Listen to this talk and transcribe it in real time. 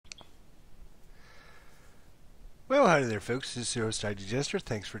Well, hi there folks, this is your host Digester.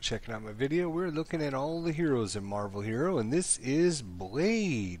 Thanks for checking out my video. We're looking at all the heroes in Marvel Hero, and this is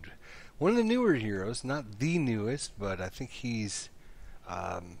Blade. One of the newer heroes, not the newest, but I think he's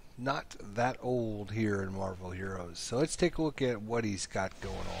not that old here in Marvel Heroes. So let's take a look at what he's got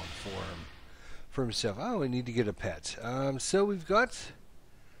going on for himself. Oh, we need to get a pet. So we've got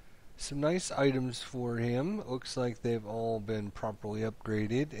some nice items for him. Looks like they've all been properly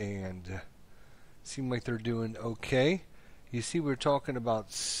upgraded and seem like they're doing okay. You see, we're talking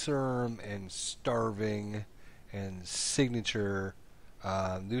about Serum and Starving and Signature.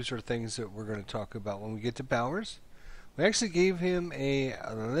 These are things that we're going to talk about when we get to powers. We actually gave him a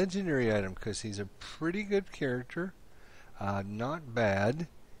legendary item because he's a pretty good character. Not bad.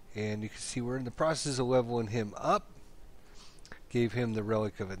 And you can see we're in the process of leveling him up. Gave him the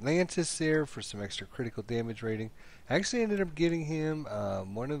Relic of Atlantis there for some extra critical damage rating. Actually ended up getting him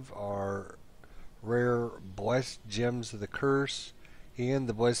one of our rare Blessed Gems of the Curse and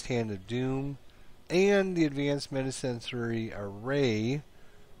the Blessed Hand of Doom and the Advanced Metasensory Array,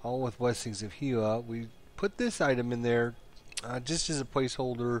 all with Blessings of Hela. We put this item in there just as a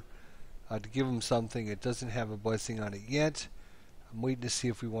placeholder to give him something. It doesn't have a blessing on it yet. I'm waiting to see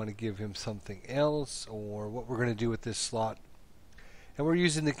if we want to give him something else or what we're going to do with this slot. And we're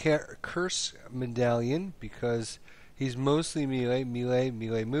using the Curse Medallion because he's mostly melee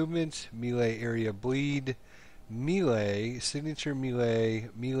movement, melee area bleed, melee, signature melee,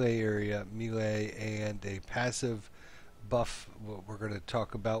 melee area, melee, and a passive buff, what we're going to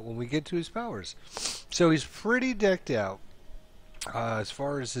talk about when we get to his powers. So he's pretty decked out. As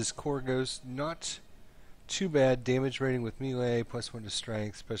far as his core goes, not too bad. Damage rating with melee, +1 to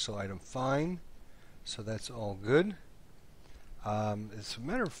strength, special item fine. So that's all good. As a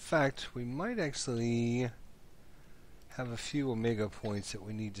matter of fact, we might actually have a few Omega points that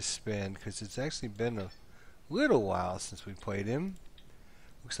we need to spend because it's actually been a little while since we played him.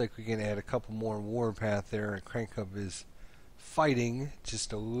 Looks like we can add a couple more Warpath there and crank up his fighting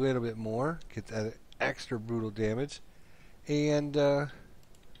just a little bit more, get that extra brutal damage, and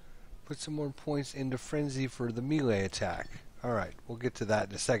put some more points into Frenzy for the melee attack. Alright, we'll get to that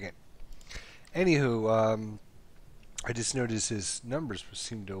in a second. Anywho, I just noticed his numbers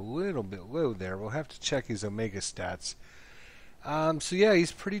seemed a little bit low there. We'll have to check his Omega stats. So yeah,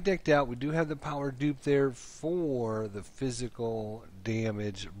 he's pretty decked out. We do have the power dupe there for the physical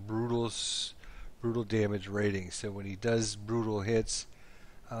damage, brutal damage rating. So when he does brutal hits,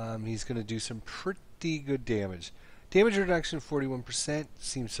 he's going to do some pretty good damage. Damage reduction 41%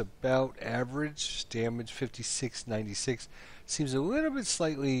 seems about average. Damage 5696 seems a little bit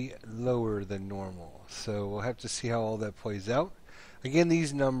slightly lower than normal. So we'll have to see how all that plays out. Again,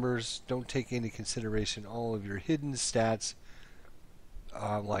 these numbers don't take into consideration all of your hidden stats.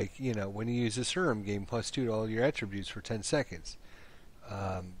 Like, you know, when you use a serum, gain +2 to all your attributes for 10 seconds.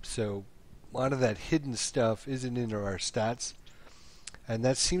 So a lot of that hidden stuff isn't in our stats. And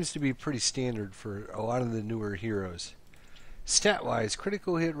that seems to be pretty standard for a lot of the newer heroes. Stat-wise,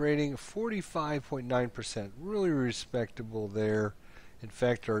 critical hit rating 45.9%. Really respectable there. In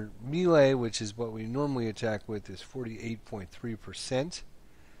fact, our melee, which is what we normally attack with, is 48.3%.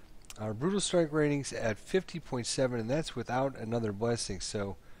 Our brutal strike ratings at 50.7, and that's without another blessing.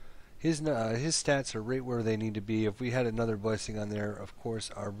 So his stats are right where they need to be. If we had another blessing on there, of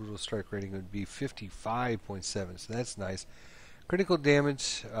course, our brutal strike rating would be 55.7. So that's nice. Critical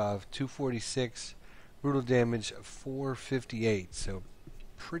damage of 246, brutal damage 458. So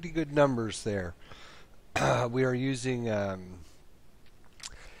pretty good numbers there. We are using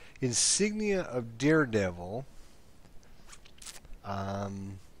Insignia of Daredevil.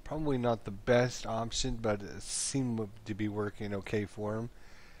 Probably not the best option, but it seemed to be working okay for him.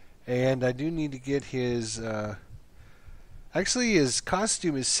 And I do need to get his... Actually, his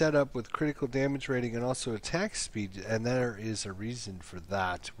costume is set up with critical damage rating and also attack speed, and there is a reason for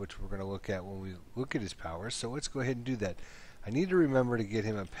that, which we're going to look at when we look at his powers. So let's go ahead and do that. I need to remember to get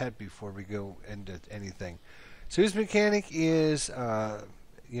him a pet before we go into anything. So his mechanic is,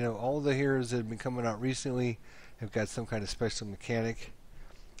 you know, all the heroes that have been coming out recently have got some kind of special mechanic.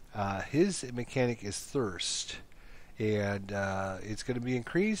 His mechanic is Thirst, and it's going to be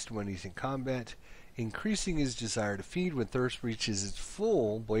increased when he's in combat. Increasing his desire to feed. When thirst reaches its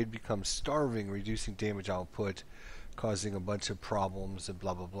full, Blade becomes starving, reducing damage output, causing a bunch of problems and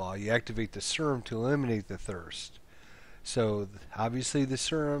blah blah blah. You activate the serum to eliminate the thirst. So obviously the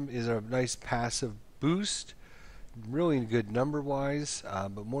serum is a nice passive boost, really good number wise,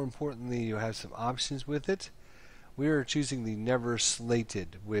 but more importantly you have some options with it. We are choosing the Never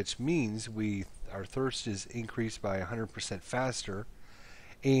Slated, which means our thirst is increased by 100% faster.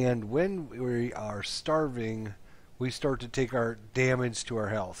 And when we are starving, we start to take our damage to our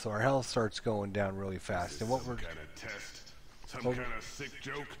health. So our health starts going down really fast. Is And this what we're some kind of test? Some kind of sick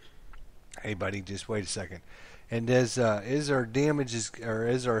joke? Hey buddy, just wait a second. And as our damage is, or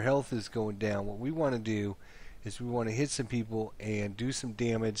as our health is going down, what we want to do is we want to hit some people and do some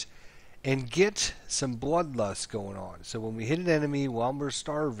damage and get some bloodlust going on. So when we hit an enemy while we're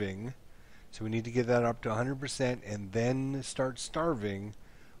starving, so we need to get that up to 100% and then start starving,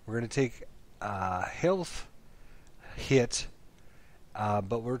 we're going to take a health hit, but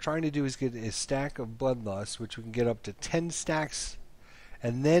what we're trying to do is get a stack of bloodlust, which we can get up to 10 stacks,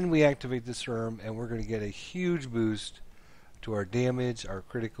 and then we activate the serum, and we're going to get a huge boost to our damage, our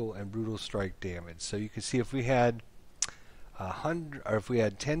critical and brutal strike damage. So you can see if we had 100, or if we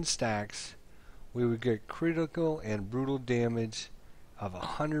had 10 stacks, we would get critical and brutal damage of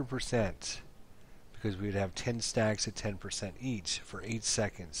 100% because we would have 10 stacks at 10% each for 8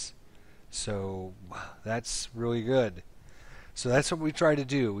 seconds. So that's really good. So that's what we try to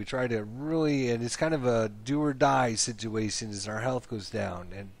do. We try to really, and it's kind of a do or die situation as our health goes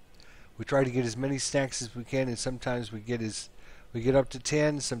down, and we try to get as many stacks as we can, and sometimes we get up to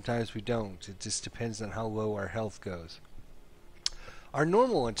 10, sometimes we don't. It just depends on how low our health goes. Our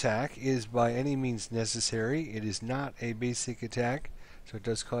normal attack is by any means necessary. It is not a basic attack, so it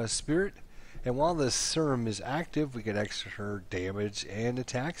does cause spirit. And while the serum is active, we get extra damage and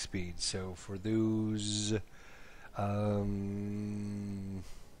attack speed. So for those, was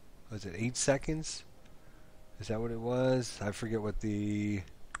it 8 seconds? Is that what it was? I forget what I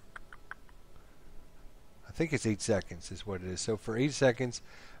think it's 8 seconds is what it is. So for 8 seconds,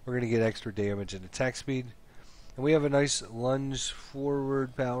 we're going to get extra damage and attack speed. And we have a nice lunge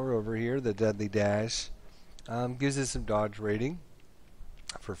forward power over here, the Deadly Dash. Gives us some dodge rating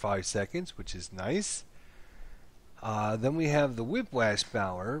for 5 seconds, which is nice. Then we have the Whiplash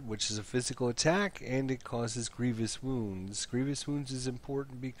power, which is a physical attack, and it causes grievous wounds. Grievous wounds is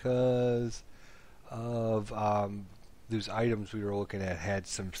important because of those items we were looking at had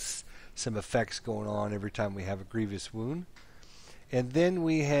some effects going on every time we have a grievous wound. And then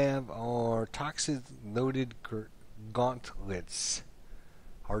we have our Toxic Loaded Gauntlets.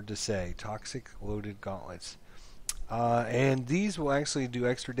 Hard to say. Toxic Loaded Gauntlets. And these will actually do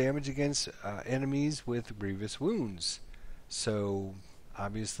extra damage against enemies with grievous wounds. So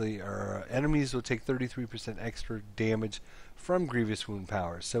obviously our enemies will take 33% extra damage from grievous wound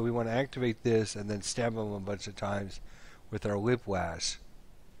power. So we want to activate this and then stab them a bunch of times with our Whiplash.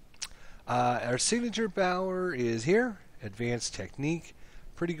 Our signature power is here. Advanced Technique.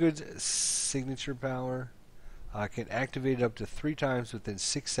 Pretty good signature power. Can activate it up to 3 times within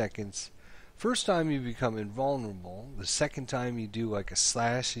 6 seconds. First time you become invulnerable. The second time you do like a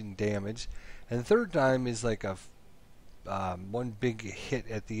slashing damage. And the third time is like a one big hit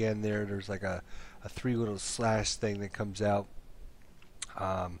at the end there. There's like a 3 little slash thing that comes out.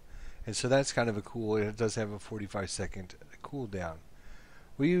 And so that's kind of a cool. It does have a 45-second cooldown.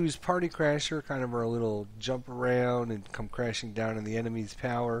 We use Party Crasher, kind of our little jump around and come crashing down in the enemy's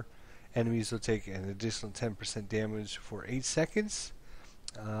power. Enemies will take an additional 10% damage for 8 seconds.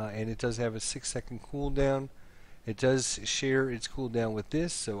 And it does have a 6-second cooldown. It does share its cooldown with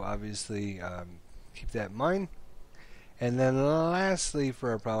this, so obviously keep that in mind. And then lastly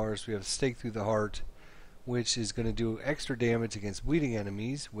for our powers, we have Stake Through the Heart, which is going to do extra damage against bleeding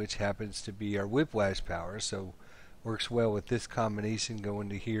enemies, which happens to be our Whiplash power. So works well with this combination going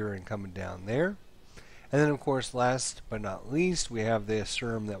to here and coming down there. And then of course last but not least we have the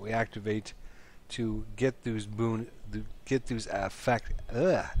serum that we activate to get those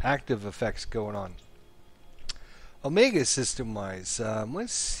active effects going on. Omega system wise,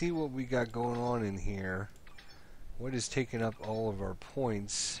 let's see what we got going on in here. What is taking up all of our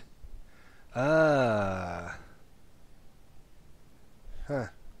points? I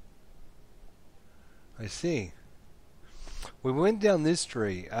see. We went down this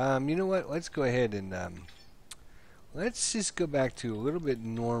tree. You know what? Let's go ahead and let's just go back to a little bit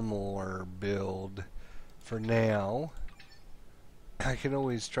normaler build for now. I can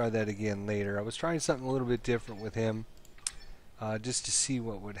always try that again later. I was trying something a little bit different with him just to see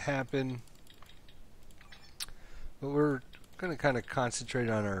what would happen. But we're going to kind of concentrate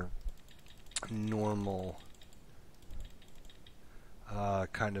on our normal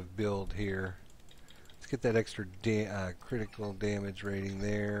kind of build here. Get that extra critical damage rating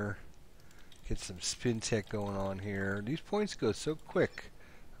there. Get some spin tech going on here. These points go so quick,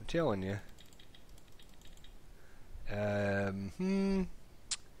 I'm telling you.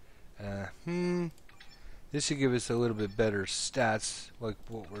 This should give us a little bit better stats, like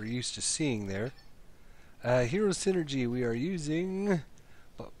what we're used to seeing there. Hero Synergy, we are using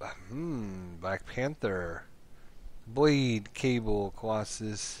Black Panther. Blade, Cable,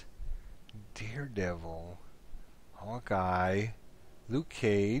 Colossus, Daredevil, Hawkeye, Luke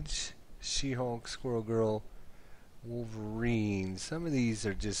Cage, She-Hulk, Squirrel Girl, Wolverine. Some of these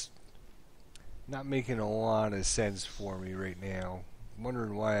are just not making a lot of sense for me right now. I'm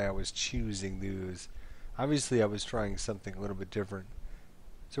wondering why I was choosing those. Obviously I was trying something a little bit different.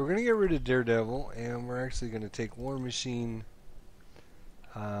 So we're going to get rid of Daredevil, and we're actually going to take War Machine,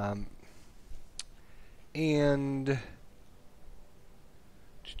 and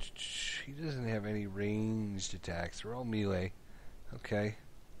he doesn't have any ranged attacks. They're all melee. Okay.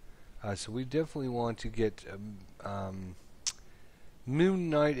 So we definitely want to get Moon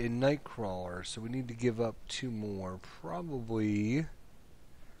Knight and Nightcrawler. So we need to give up 2 more. Probably,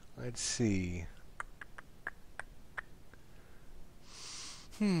 let's see.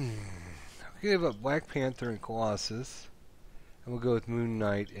 I'll give up Black Panther and Colossus, and we'll go with Moon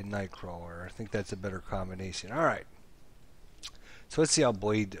Knight and Nightcrawler. I think that's a better combination. Alright. So let's see how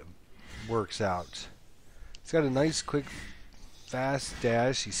Blade works out. He's got a nice, quick, fast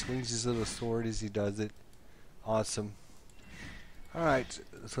dash. He swings his little sword as he does it. Awesome. Alright,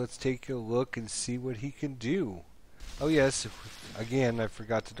 so let's take a look and see what he can do. Oh yes, again, I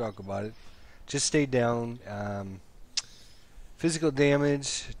forgot to talk about it. Just stay down. Physical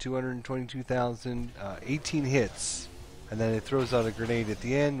damage, 222,000, 18 hits. And then it throws out a grenade at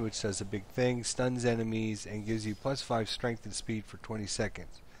the end, which does a big thing, stuns enemies, and gives you +5 strength and speed for 20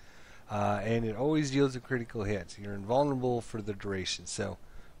 seconds. And it always deals a critical hit. You're invulnerable for the duration. So,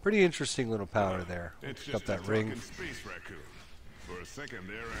 pretty interesting little power there. It's Got just that a ring. fucking space raccoon. For a second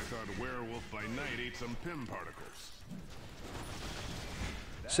there, I thought Werewolf by Night ate some Pym particles.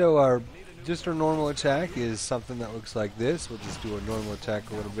 So our normal attack is something that looks like this. We'll just do a normal attack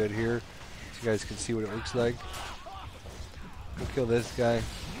a little bit here, so you guys can see what it looks like. We'll kill this guy.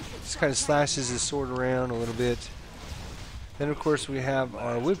 Just kind of slashes his sword around a little bit. Then of course we have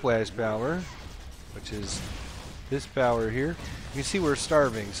our Whiplash power, which is this power here. You can see we're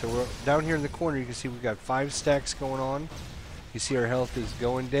starving, so we're down here in the corner. You can see we've got 5 stacks going on. You see our health is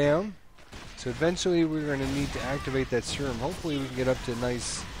going down. So eventually we're going to need to activate that serum. Hopefully we can get up to a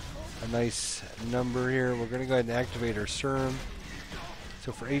nice number here. We're going to go ahead and activate our serum.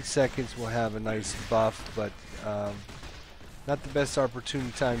 So for 8 seconds we'll have a nice buff, but not the best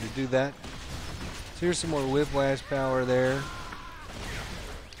opportune time to do that. So here's some more Whiplash power there.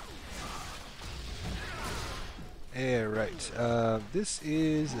 Yeah, right. This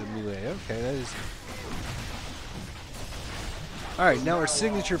is a melee. Okay, that is... Alright, now our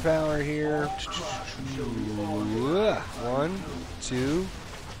signature power here. 1, 2,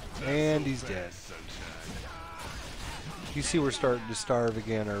 and he's dead. You see we're starting to starve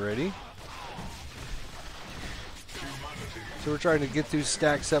again already. So we're trying to get these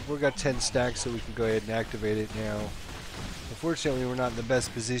stacks up. We've got 10 stacks, so we can go ahead and activate it now. Unfortunately, we're not in the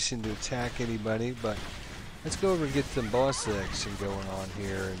best position to attack anybody, but let's go over and get some boss action going on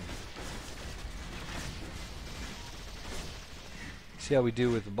here and see how we do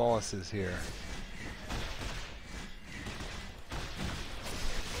with the bosses here.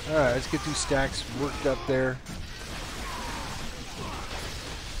 Alright, let's get these stacks worked up there.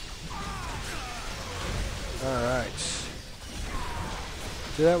 Alright.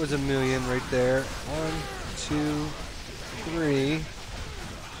 So that was a million right there. 1, 2, 3. I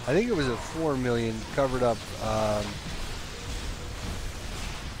think it was a 4 million covered up.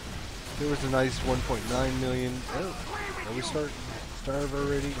 There was a nice 1.9 million. Oh, are we starve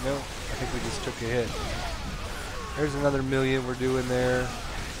already? No, I think we just took a hit. There's another million we're doing there.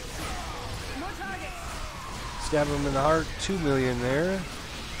 Stab him in the heart. 2 million there.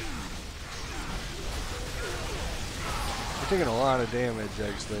 We're taking a lot of damage,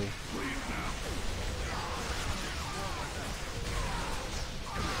 actually.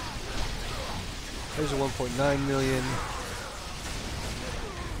 There's a 1.9 million.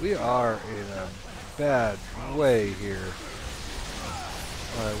 We are in a bad way here.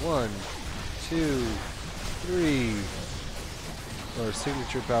 Alright, 1, 2, 3. Our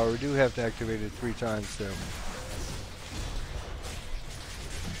signature power. We do have to activate it 3 times though.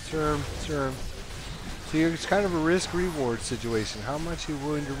 Serum. So it's kind of a risk-reward situation. How much are you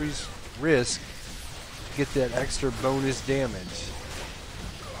willing to risk to get that extra bonus damage?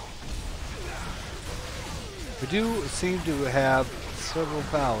 We do seem to have several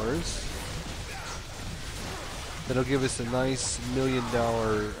powers that'll give us a nice $1 million,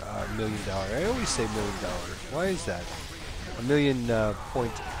 I always say $1 million. Why is that? A million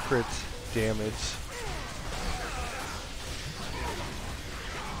point crit damage.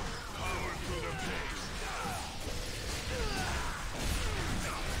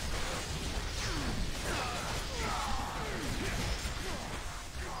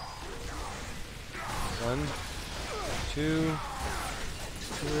 1, 2,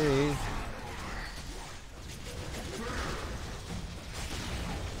 3.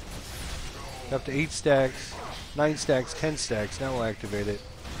 Up to 8 stacks, 9 stacks, 10 stacks. Now we'll activate it.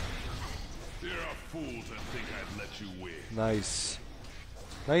 You're a fool to think I'd let you win. Nice.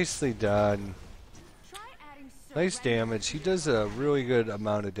 Nicely done. Nice damage. He does a really good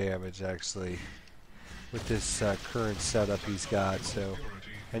amount of damage, actually, with this current setup he's got. So,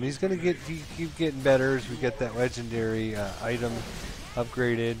 and he's going to keep getting better as we get that legendary item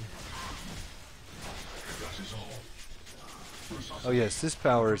upgraded. Oh yes, this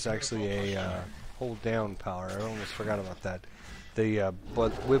power is actually a hold down power. I almost forgot about that. The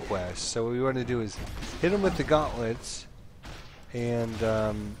Whiplash. So what we want to do is hit him with the gauntlets, and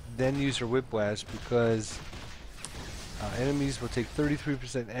then use our Whiplash, because enemies will take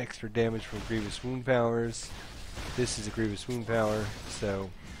 33% extra damage from Grievous Wound powers. This is a Grievous Wound power, so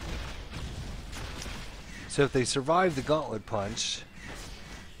if they survive the Gauntlet Punch,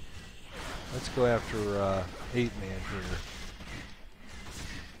 let's go after 8-man here.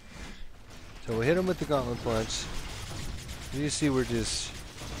 So we'll hit him with the Gauntlet Punch. You see we're just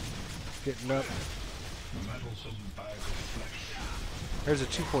getting up. There's a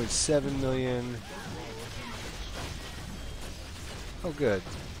 2.7 million. Oh, good.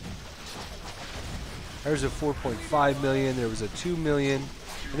 There's a 4.5 million. There was a 2 million.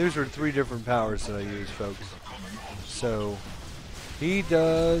 And those were 3 different powers that I used, folks. So he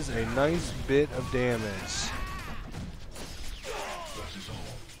does a nice bit of damage.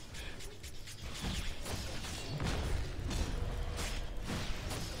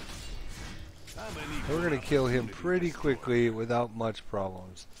 We're going to kill him pretty quickly without much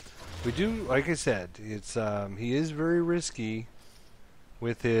problems. We do, like I said, it's he is very risky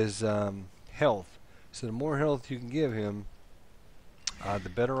with his health. So the more health you can give him, the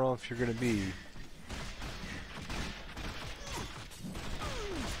better off you're going to be.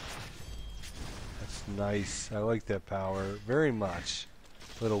 That's nice. I like that power very much.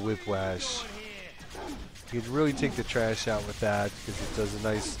 Little Whiplash. You can really take the trash out with that, because it does a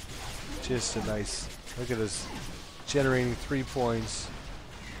nice, just a nice, look at us generating 3 points.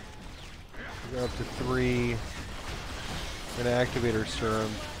 We're up to 3. We're going to activate our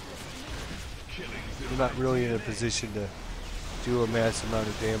serum. We're not really in a position to do a massive amount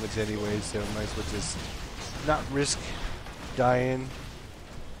of damage anyway, so might as well just not risk dying.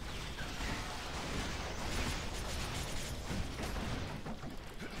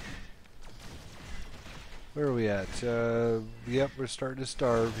 Where are we at? Yep, we're starting to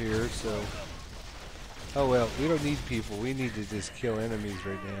starve here, so... Oh well, we don't need people. We need to just kill enemies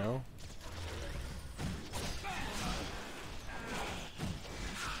right now.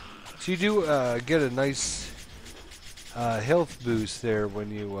 So you do get a nice health boost there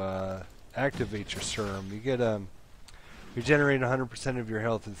when you activate your serum. You get you're generating 100% of your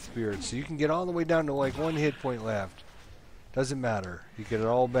health and spirit, so you can get all the way down to like 1 hit point left. Doesn't matter. You get it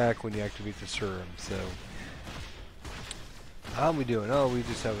all back when you activate the serum. So how are we doing? Oh, we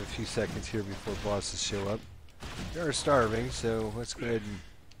just have a few seconds here before bosses show up. They're starving, so let's go ahead and...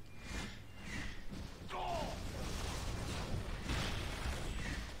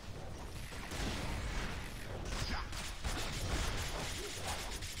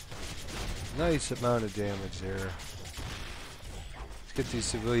 Nice amount of damage there. Let's get these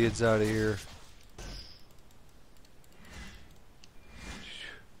civilians out of here.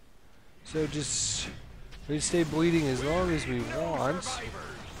 So just... we stay bleeding as long as we want.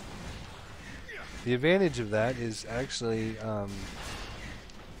 The advantage of that is actually... I'll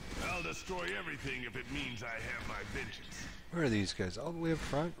destroy everything if it means I have my vengeance. Where are these guys? All the way up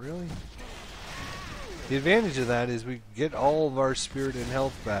front? Really? The advantage of that is we get all of our spirit and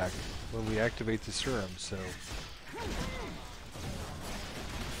health back when we activate the serum, so...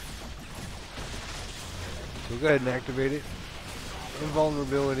 we'll go ahead and activate it.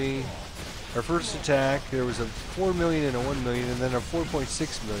 Invulnerability. Our first attack, there was a 4 million and a 1 million, and then a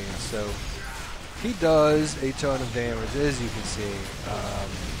 4.6 million, so he does a ton of damage, as you can see.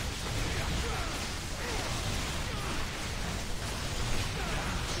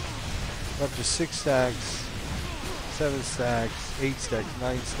 Up to 6 stacks, 7 stacks, 8 stacks,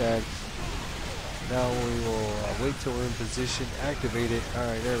 9 stacks. Now we will wait till we're in position, activate it.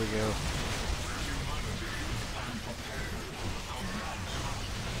 Alright, there we go.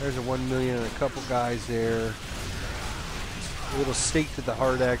 There's a 1 million and a couple guys there. A little stake to the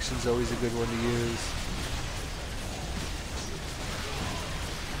heart action is always a good one to use.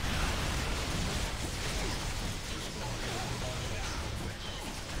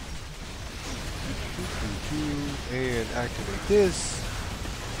 And activate this.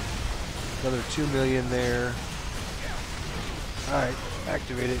 Another 2 million there. Alright,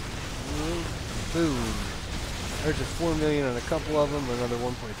 activate it. Boom. There's a 4 million on a couple of them, another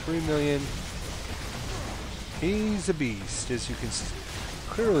 1.3 million. He's a beast, as you can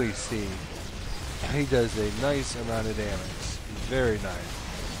clearly see. He does a nice amount of damage. Very nice.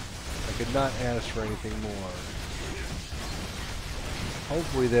 I could not ask for anything more.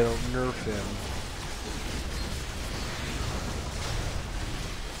 Hopefully they don't nerf him.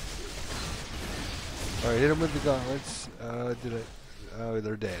 Alright, hit him with the gauntlets. Oh,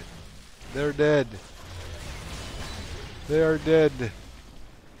 they're dead. They're dead. They are dead.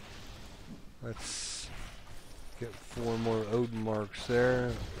 Let's get 4 more Odin marks there.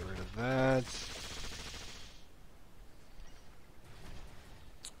 Get rid of that.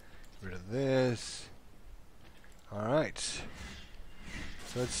 Get rid of this. Alright.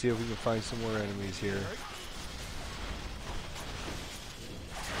 So let's see if we can find some more enemies here.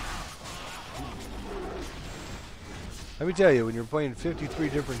 Let me tell you, when you're playing 53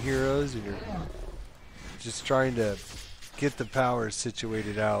 different heroes and you're just trying to get the powers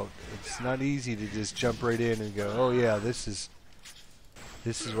situated out, it's not easy to just jump right in and go, oh yeah, this is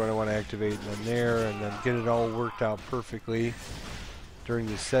what I want to activate, and then there, and then get it all worked out perfectly during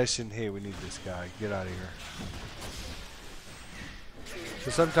the session. Hey, we need this guy. Get out of here.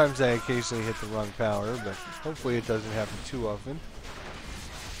 So sometimes I occasionally hit the wrong power, but hopefully it doesn't happen too often.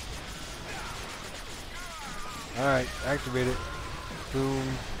 Alright, activate it.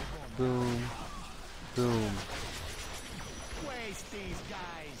 Boom, boom, boom.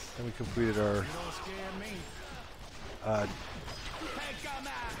 And we completed our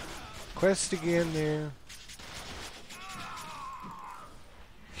quest again there.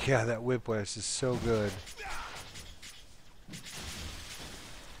 Yeah, that whiplash is so good.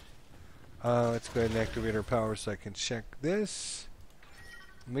 Let's go ahead and activate our power so I can check this.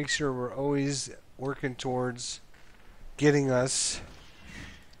 Make sure we're always working towards getting us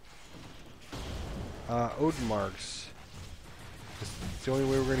Odin marks. It's the only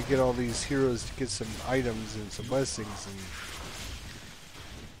way we're going to get all these heroes to get some items and some blessings. And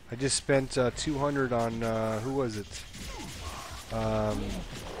I just spent 200 on who was it?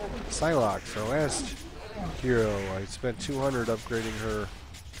 Psylocke, our last hero. I spent 200 upgrading her,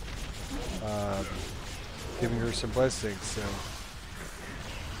 giving her some blessings. So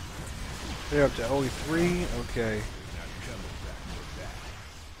they're up to only 3. Okay.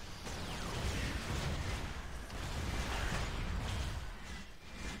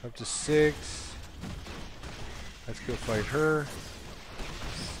 Up to 6. Let's go fight her.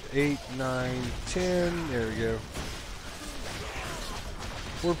 8, 9, 10. There we go.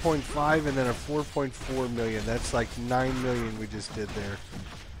 4.5 and then a 4.4 million. That's like 9 million we just did there.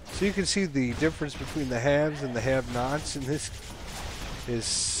 So you can see the difference between the haves and the have-nots, and this is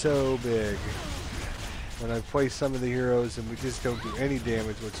so big. When I play some of the heroes and we just don't do any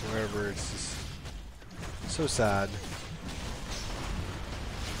damage whatsoever, it's just so sad.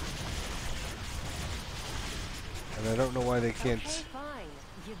 And I don't know why they can't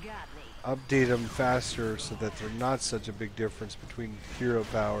update them faster so that they're not such a big difference between hero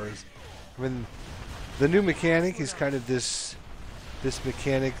powers. I mean, the new mechanic is kind of this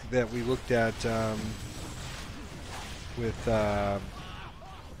mechanic that we looked at with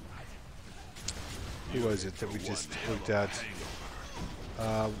who was it that we just looked at?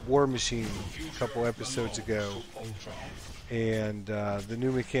 War Machine a couple episodes ago, and the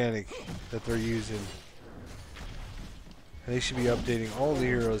new mechanic that they're using. They should be updating all the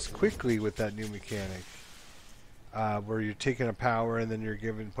heroes quickly with that new mechanic, where you're taking a power and then you're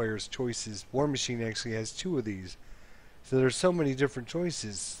giving players choices. War Machine actually has 2 of these, so there's so many different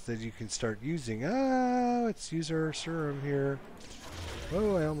choices that you can start using. Let's use our serum here.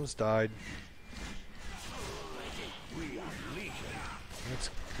 Oh, I almost died. Let's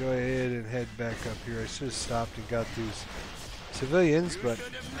go ahead and head back up here. I should have stopped and got these civilians, but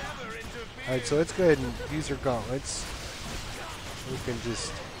alright, so let's go ahead and use our gauntlets. We can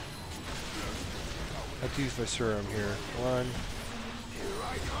just have to use my serum here. 1,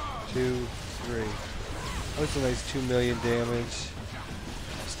 2, 3. That's a nice 2 million damage.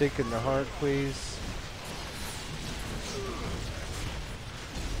 Stake in the heart, please.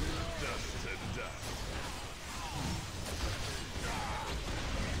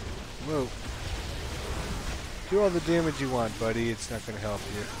 Whoa. Do all the damage you want, buddy. It's not going to help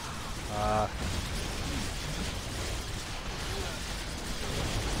you.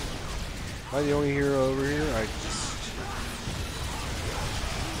 Am I the only hero over here? I just...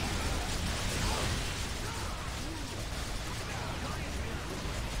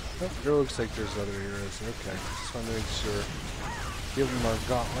 Oh, it looks like there's other heroes. Okay, just want to make sure. Give them our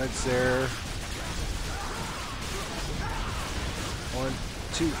gauntlets there. 1,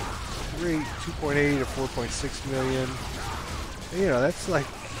 2, 3, 2.8 to 4.6 million. You know, that's like,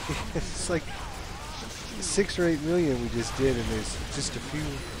 it's like 6 or 8 million we just did in this, just a few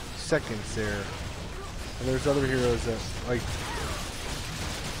seconds there. And there's other heroes that, like,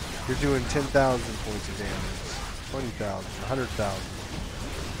 you're doing 10,000 points of damage, 20,000, 100,000.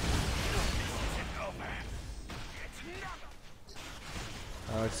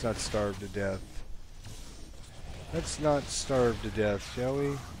 Let's not starve to death. Let's not starve to death, shall we?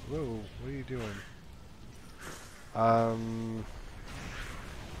 Whoa, what are you doing?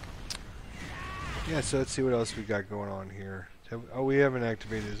 Yeah, so let's see what else we got going on here. Oh, we haven't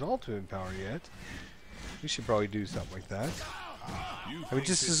activated his ultimate power yet. We should probably do something like that. I mean,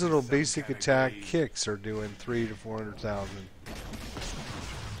 just his little basic attack kicks are doing 3 to 400,000.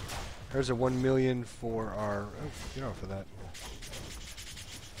 There's a 1 million for our... Oh, get off of that.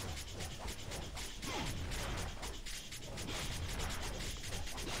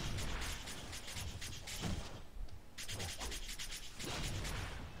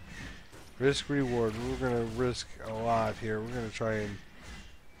 Risk reward. We're going to risk a lot here. We're going to try and...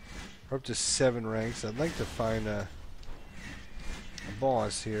 We're up to 7 ranks. I'd like to find a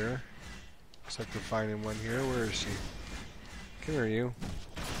boss here. Looks like we're finding one here. Where is she? Come here, you.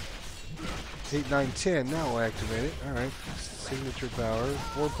 8, 9, 10. Now we'll activate it. Alright. Signature power.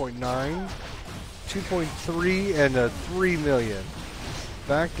 4.9. 2.3 and a 3 million.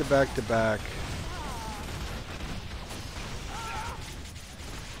 Back to back to back.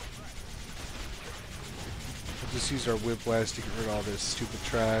 Just use our whiplash to get rid of all this stupid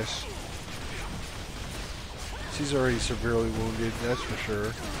trash. She's already severely wounded, that's for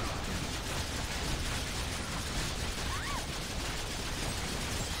sure.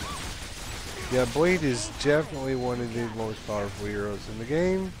 Yeah, Blade is definitely one of the most powerful heroes in the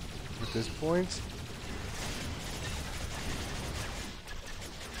game at this point.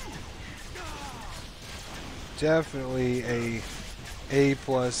 Definitely a A+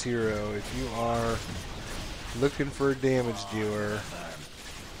 hero if you are looking for a damage dealer.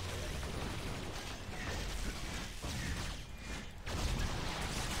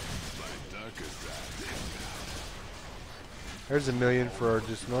 There's a million for our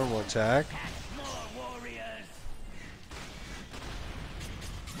just normal attack.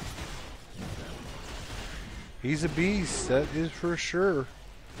 He's a beast, that is for sure.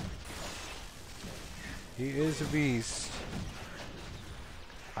 He is a beast.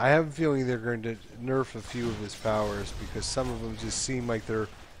 I have a feeling they're going to nerf a few of his powers because some of them just seem like they're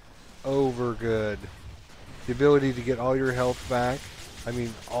over good. The ability to get all your health back, I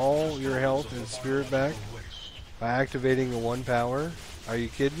mean all your health and spirit back by activating the one power. Are you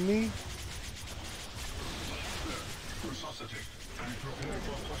kidding me?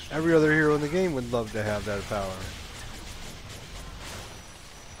 Every other hero in the game would love to have that power.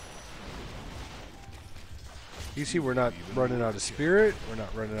 You see, we're not running out of spirit, we're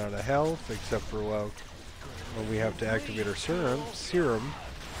not running out of health, except for, well, when we have to activate our serum.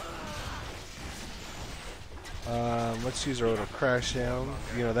 Let's use our little crash down.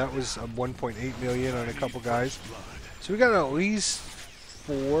 You know, that was a 1.8 million on a couple guys. So we got at least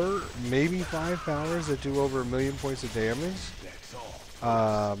 4, maybe 5 powers that do over 1 million points of damage.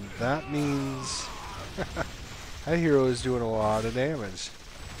 That means that hero is doing a lot of damage.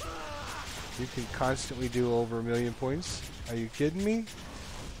 You can constantly do over 1 million points. Are you kidding me?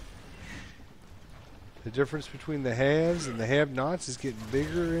 The difference between the haves and the have-nots is getting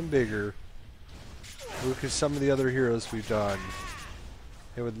bigger and bigger. Look at some of the other heroes we've done.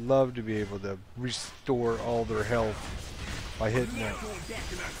 They would love to be able to restore all their health by hitting it.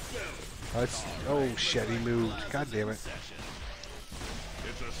 That's, oh shit, he moved. God damn it.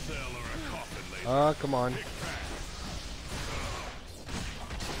 Come on.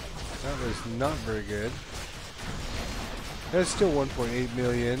 That was not very good. That's still 1.8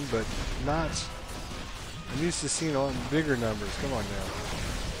 million, but not... I'm used to seeing a lot bigger numbers. Come on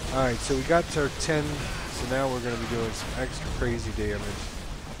now. Alright, so we got to our 10, so now we're going to be doing some extra crazy damage.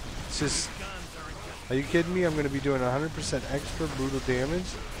 It's just... Are you kidding me? I'm going to be doing 100% extra brutal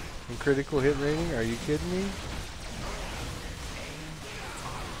damage and critical hit rating? Are you kidding me?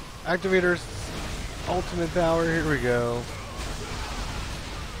 Activator's ultimate power, here we go.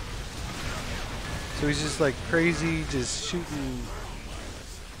 So he's just like crazy, just shooting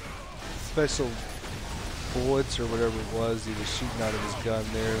special bullets or whatever it was he was shooting out of his gun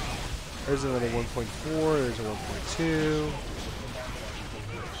there. There's another 1.4, there's a 1.2.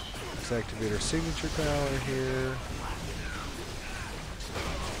 Let's activate our signature power here.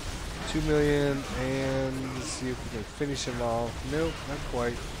 2 million, and let's see if we can finish him off. Nope, not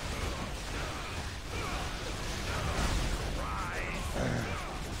quite.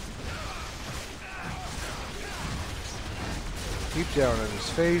 Leap down on his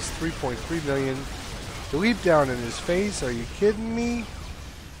face, 3.3 million. The leap down in his face, are you kidding me?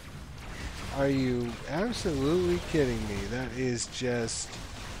 Are you absolutely kidding me? That is just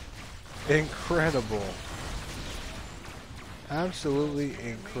incredible. Absolutely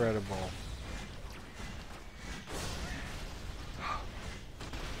incredible.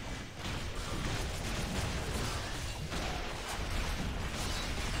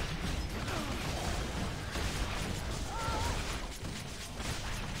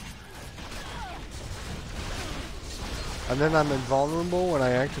 And then I'm invulnerable when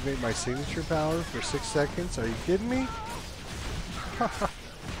I activate my signature power for 6 seconds. Are you kidding me?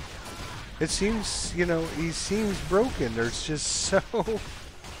 It seems, you know, he seems broken. There's just so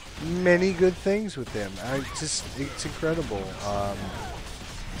many good things with him. It's incredible.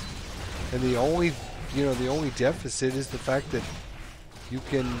 And the only, you know, the only deficit is the fact that you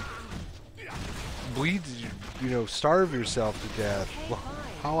can bleed, you know, starve yourself to death. Well,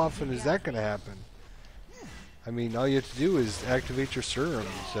 how often is that going to happen? I mean, all you have to do is activate your serum,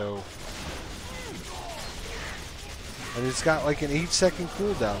 so... And it's got like an 8-second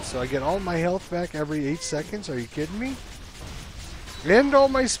cooldown, so I get all my health back every 8 seconds? Are you kidding me? And all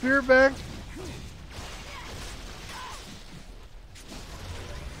my spirit back?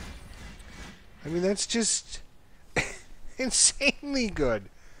 I mean, that's just... insanely good.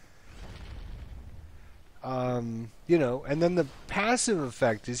 You know, and then the passive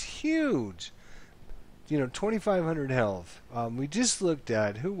effect is huge. You know, 2,500 health. We just looked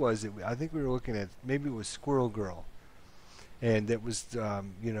at, who was it? I think we were looking at, maybe it was Squirrel Girl. And it was,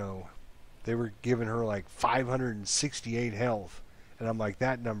 you know, they were giving her like 568 health. And I'm like,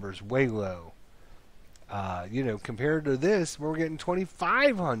 that number's way low. You know, compared to this, we're getting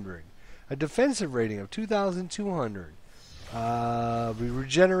 2,500. A defensive rating of 2,200. We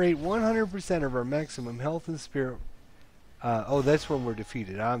regenerate 100% of our maximum health and spirit. Oh, that's when we're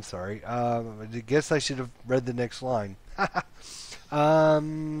defeated. I'm sorry. I guess I should have read the next line.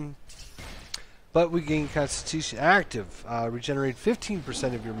 But we gain Constitution active. Regenerate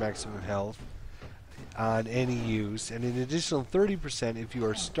 15% of your maximum health on any use, and an additional 30% if you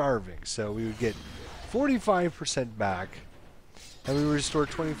are starving. So we would get 45% back, and we restore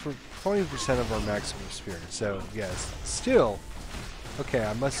 20% of our maximum spirit. So yes, still, okay,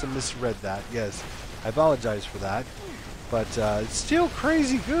 I must have misread that. Yes, I apologize for that. But it's still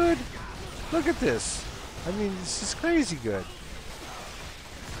crazy good. Look at this. I mean, this is crazy good.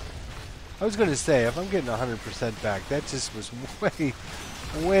 I was going to say, if I'm getting 100% back, that just was way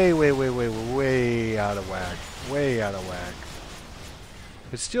out of whack. Way out of whack.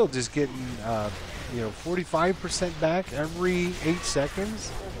 But still just getting, you know, 45% back every 8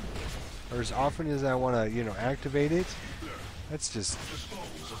 seconds. Or as often as I want to, you know, activate it. That's just...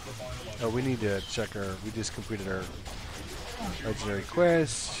 Oh, we need to check our... We just completed our... legendary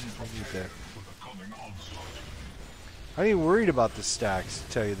quest. I'm even worried about the stacks, to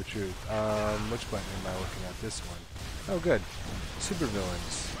tell you the truth. Which button am I looking at? This one. Oh, good. Super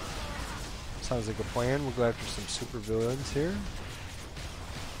villains. Sounds like a plan. We'll go after some super villains here.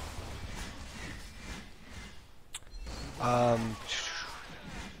 I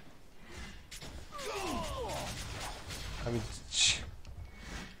mean,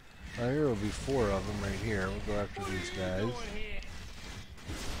 here will be 4 of them right here. We'll go after these guys.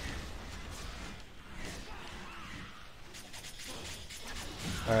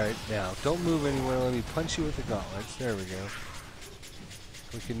 Alright, now, don't move anywhere. Let me punch you with the gauntlets. There we go.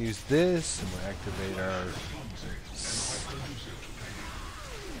 We can use this, and we'll activate our...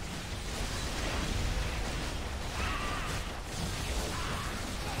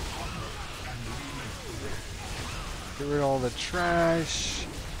 Get rid of all the trash.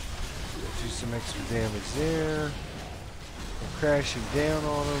 Do some extra damage there. We're crashing down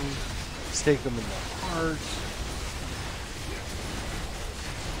on them. Stake them in the heart.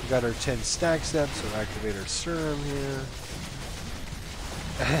 We got our 10 stacks up, so we'll activate our serum here.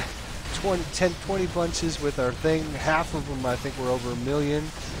 20 punches with our thing. Half of them, I think, were over 1 million.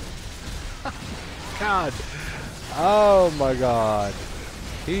 God. Oh my God.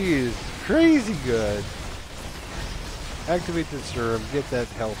 He is crazy good. Activate the serum, get that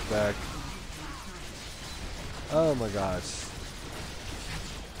health back. Oh my gosh.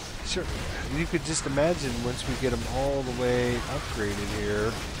 Sure, you could just imagine once we get them all the way upgraded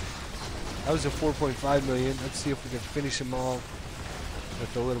here. That was a 4.5 million. Let's see if we can finish them off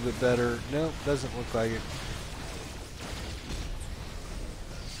with a little bit better. Nope, doesn't look like it.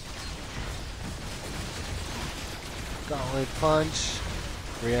 Gauntlet Punch.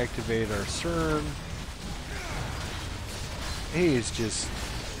 Reactivate our CERN. He is just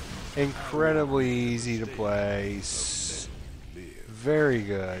incredibly easy to play. Very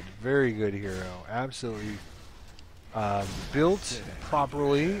good hero. Absolutely built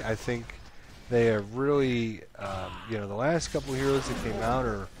properly. I think they have really, you know, the last couple heroes that came out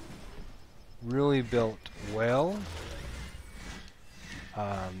are really built well.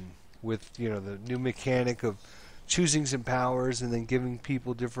 With, you know, the new mechanic of choosing some powers and then giving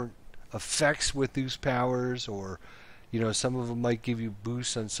people different effects with these powers, or, you know, some of them might give you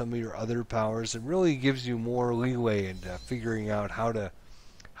boosts on some of your other powers. It really gives you more leeway in figuring out how to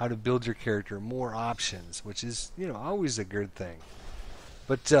build your character, more options, which is, you know, always a good thing.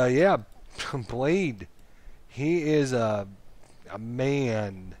 But yeah, Blade, he is a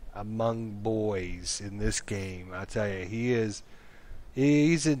man among boys in this game. I tell you, he's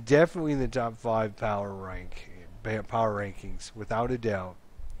definitely in the top 5 power rankings, without a doubt.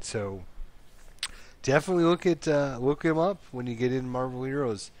 So definitely look him up when you get in Marvel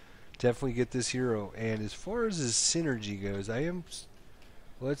Heroes. Definitely get this hero. And as far as his synergy goes,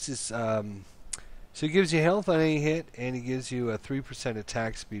 so it gives you health on any hit, and it gives you a 3%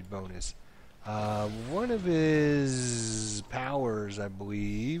 attack speed bonus. One of his powers, I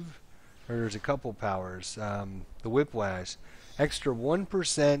believe, or there's a couple powers, the Whiplash, extra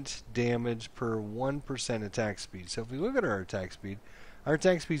 1% damage per 1% attack speed. So if we look at our attack speed is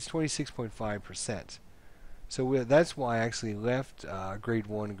 26.5%. So that's why I actually left grade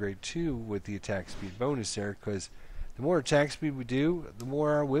 1 and grade 2 with the attack speed bonus there, because the more attack speed we do, the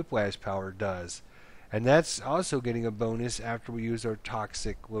more our Whiplash power does. And that's also getting a bonus after we use our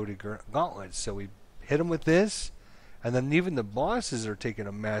toxic loaded gauntlets. So we hit them with this, and then even the bosses are taking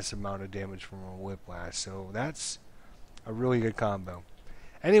a massive amount of damage from our Whiplash. So that's a really good combo.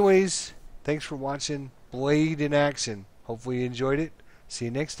 Anyways, thanks for watching Blade in action. Hopefully you enjoyed it. See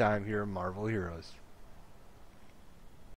you next time here in Marvel Heroes.